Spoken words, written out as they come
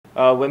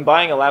When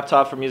buying a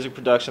laptop for music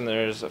production,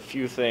 there's a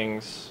few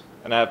things,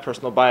 and I have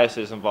personal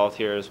biases involved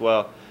here as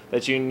well,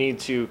 that you need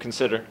to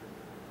consider.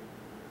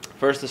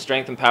 First, the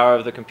strength and power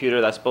of the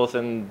computer. That's both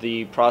in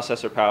the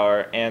processor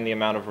power and the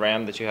amount of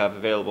RAM that you have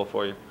available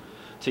for you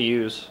to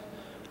use.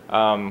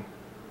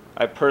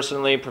 I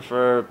personally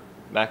prefer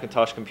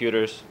Macintosh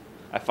computers.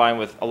 I find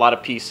with a lot of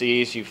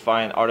PCs, you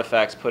find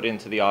artifacts put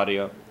into the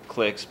audio,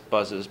 clicks,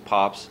 buzzes,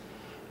 pops.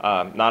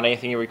 Not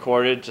anything you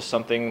recorded, just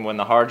something when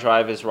the hard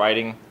drive is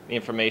writing the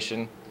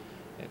information,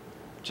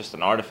 just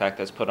an artifact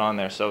that's put on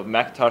there. So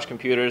Macintosh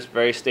computers,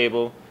 very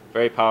stable,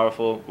 very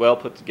powerful, well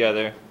put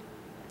together,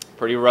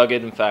 pretty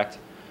rugged in fact.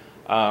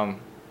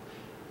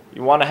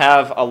 You want to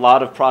have a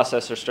lot of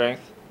processor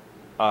strength.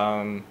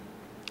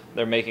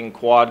 They're making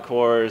quad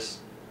cores,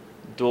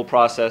 dual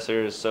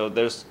processors, so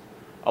there's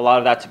a lot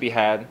of that to be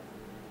had.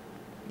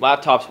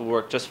 Laptops will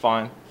work just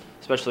fine,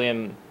 especially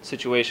in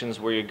situations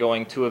where you're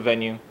going to a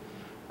venue,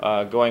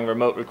 going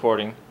remote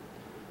recording.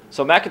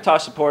 So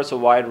Macintosh supports a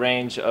wide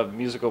range of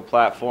musical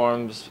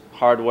platforms,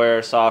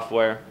 hardware,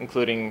 software,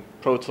 including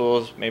Pro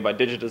Tools made by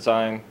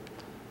Digidesign.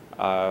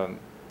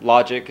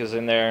 Logic is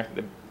in there,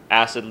 the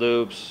acid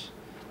loops,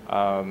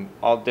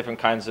 all different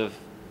kinds of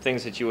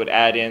things that you would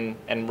add in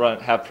and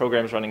have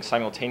programs running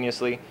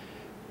simultaneously.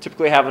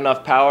 Typically have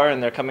enough power,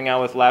 and they're coming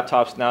out with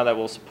laptops now that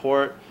will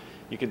support.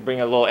 You could bring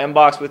a little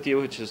M-Box with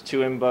you, which is two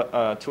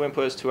inputs,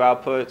 two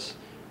outputs,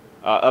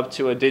 up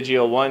to a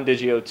Digio 1,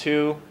 Digio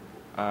 2.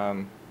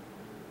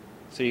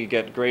 So you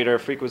get greater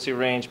frequency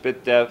range,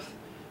 bit depth,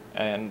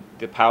 and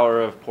the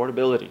power of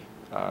portability.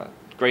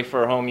 Great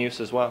for home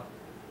use as well.